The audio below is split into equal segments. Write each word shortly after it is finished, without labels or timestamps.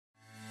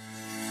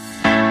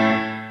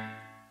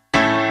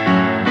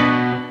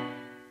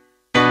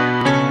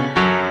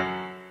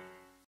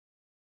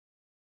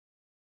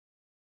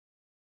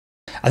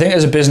I think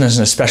as a business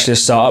and especially a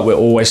startup, we're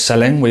always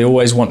selling. We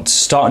always want to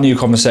start new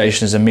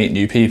conversations and meet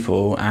new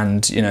people.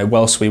 And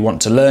whilst we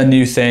want to learn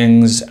new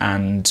things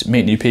and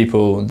meet new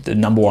people, the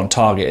number one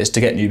target is to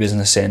get new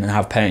business in and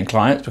have paying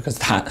clients, because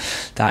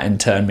that in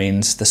turn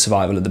means the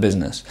survival of the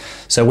business.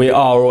 So we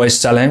are always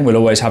selling. We'll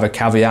always have a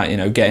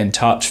caveat, get in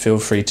touch, feel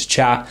free to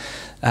chat.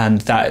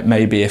 And that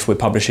may be if we're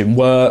publishing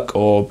work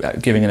or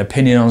giving an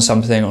opinion on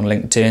something on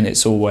LinkedIn.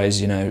 It's always,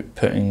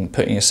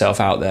 putting yourself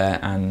out there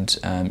and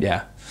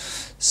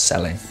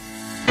selling.